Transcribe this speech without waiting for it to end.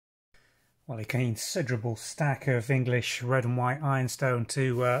Well, a considerable stack of English red and white ironstone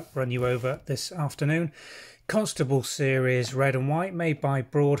to run you over this afternoon. Constable series red and white, made by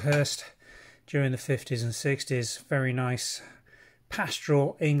Broadhurst during the 50s and 60s. Very nice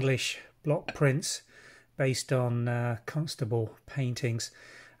pastoral English block prints based on Constable paintings.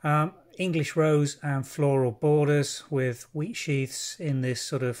 English rose and floral borders with wheat sheaths in this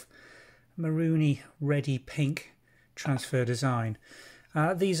sort of maroony reddy pink transfer design.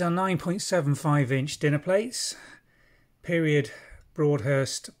 These are 9.75 inch dinner plates, period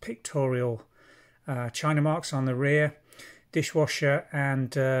Broadhurst pictorial china marks on the rear, dishwasher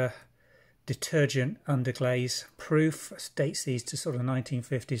and detergent underglaze proof, dates these to sort of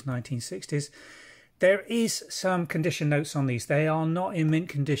 1950s, 1960s. There is some condition notes on these. They are not in mint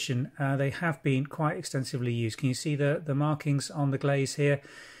condition. They have been quite extensively used. Can you see the markings on the glaze here?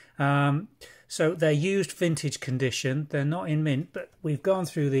 So they're used vintage condition. They're not in mint, but we've gone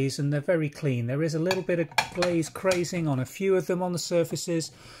through these and they're very clean. There is a little bit of glaze crazing on a few of them on the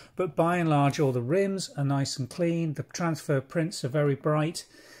surfaces, but by and large all the rims are nice and clean. The transfer prints are very bright,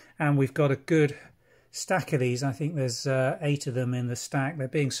 and we've got a good stack of these. I think there's 8 of them in the stack. They're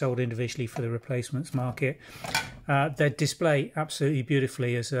being sold individually for the replacements market. They display absolutely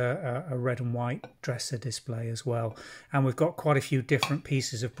beautifully as a red and white dresser display as well. And we've got quite a few different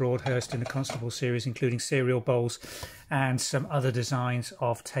pieces of Broadhurst in the Constable series, including cereal bowls and some other designs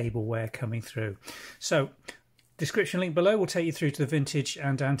of tableware coming through. So description link below will take you through to the Vintage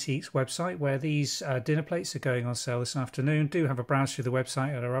and Antiques website, where these dinner plates are going on sale this afternoon. Do have a browse through the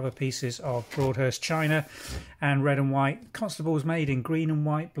website at our other pieces of Broadhurst China and red and white. Constable is made in green and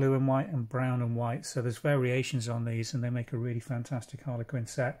white, blue and white and brown and white, so there's variations on these and they make a really fantastic Harlequin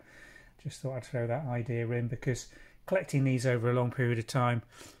set. Just thought I'd throw that idea in, because collecting these over a long period of time,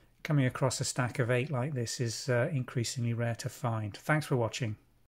 coming across a stack of 8 like this is increasingly rare to find. Thanks for watching.